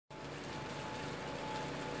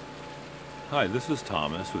Hi, this is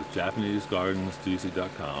Thomas with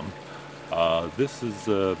JapaneseGardensDC.com. This is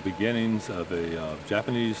the beginnings of a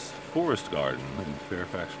Japanese forest garden in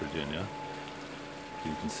Fairfax, Virginia.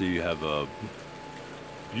 You can see you have a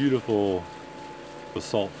beautiful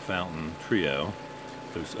basalt fountain trio.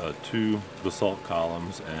 There's two basalt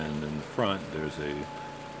columns, and in the front there's a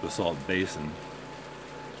basalt basin.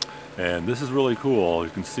 And this is really cool.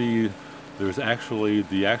 You can see there's actually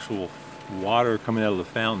the actual water coming out of the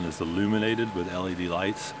fountain is illuminated with LED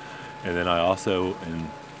lights, and then I also in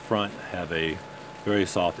front have a very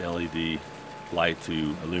soft LED light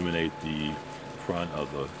to illuminate the front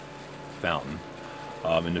of the fountain.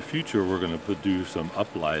 In the future we're going to do some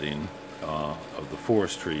uplighting of the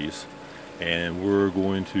forest trees, and we're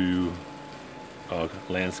going to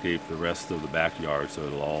landscape the rest of the backyard so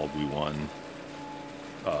it'll all be one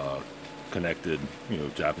connected,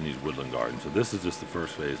 Japanese woodland garden. So this is just the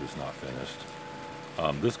first phase. It's not finished.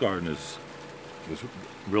 This garden is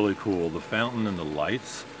really cool. The fountain and the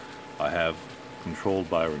lights I have controlled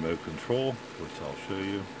by remote control, which I'll show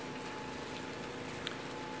you.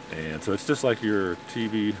 And so it's just like your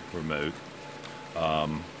TV remote.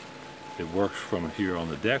 It works from here on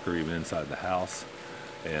the deck or even inside the house.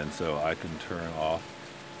 And so I can turn off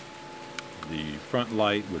the front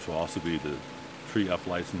light, which will also be the tree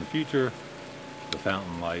uplights in the future, the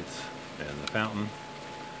fountain lights and the fountain,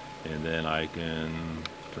 and then I can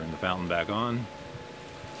turn the fountain back on,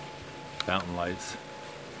 fountain lights,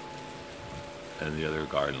 and the other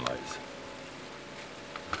garden lights.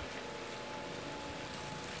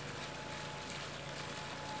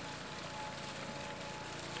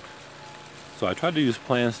 So I tried to use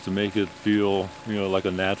plants to make it feel, like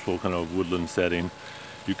a natural kind of woodland setting.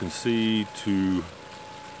 You can see to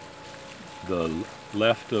the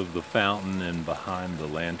left of the fountain and behind the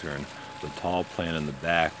lantern, the tall plant in the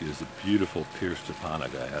back is a beautiful Pierce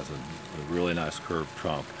japonica. It has a really nice curved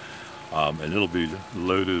trunk, and it'll be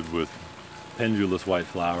loaded with pendulous white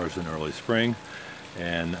flowers in early spring.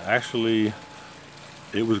 And actually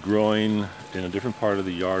it was growing in a different part of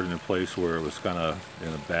the yard in a place where it was kind of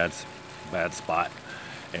in a bad spot,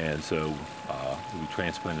 and so we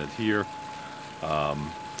transplanted here.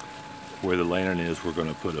 Where the lantern is, we're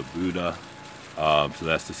going to put a Buddha. So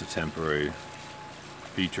that's just a temporary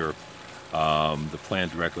feature. The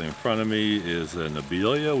plant directly in front of me is an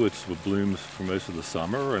Abelia, which blooms for most of the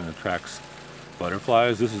summer and attracts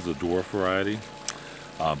butterflies. This is a dwarf variety.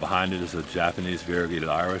 Behind it is a Japanese variegated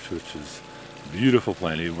iris, which is a beautiful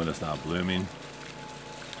plant even when it's not blooming.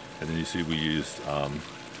 And then you see we used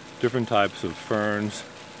different types of ferns,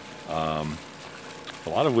 a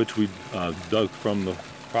lot of which we dug from the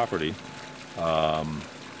property.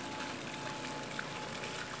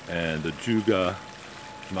 And the Juga,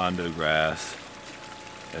 mondo grass,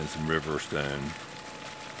 and some river stone.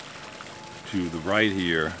 To the right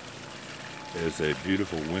here is a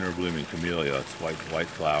beautiful winter blooming camellia. It's white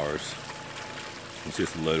flowers. You can see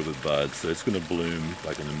it's loaded with buds, so it's going to bloom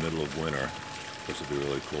like in the middle of winter, which will be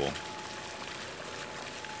really cool.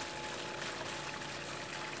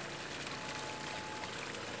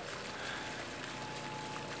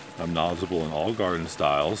 I'm knowledgeable in all garden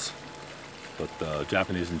styles, but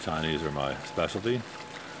Japanese and Chinese are my specialty,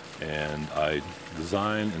 and I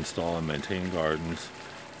design, install, and maintain gardens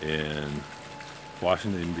in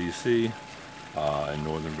Washington, D.C., and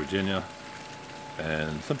Northern Virginia,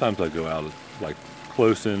 and sometimes I go out like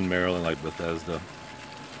close in Maryland, like Bethesda.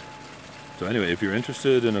 So anyway, if you're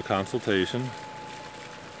interested in a consultation,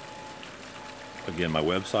 again, my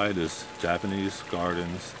website is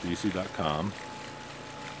JapaneseGardensDC.com.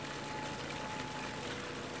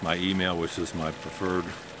 My email, which is my preferred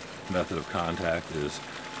method of contact, is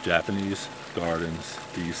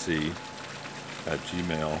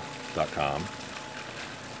JapaneseGardensDC@gmail.com.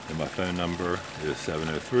 And my phone number is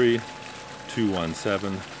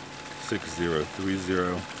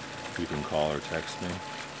 703-217-6030. You can call or text me.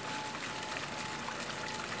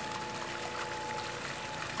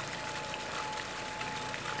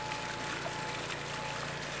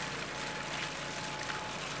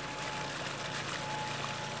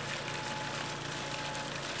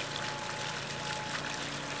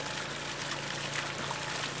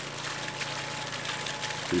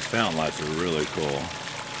 These fountain lights are really cool.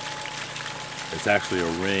 It's actually a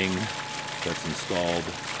ring that's installed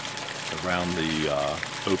around the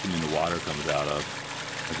opening the water comes out of.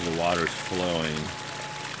 And so the water is flowing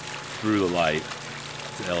through the light.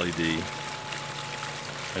 It's LED.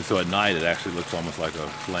 And so at night it actually looks almost like a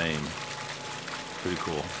flame. Pretty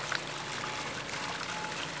cool.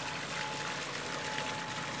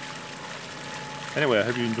 Anyway, I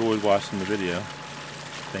hope you enjoyed watching the video.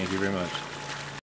 Thank you very much.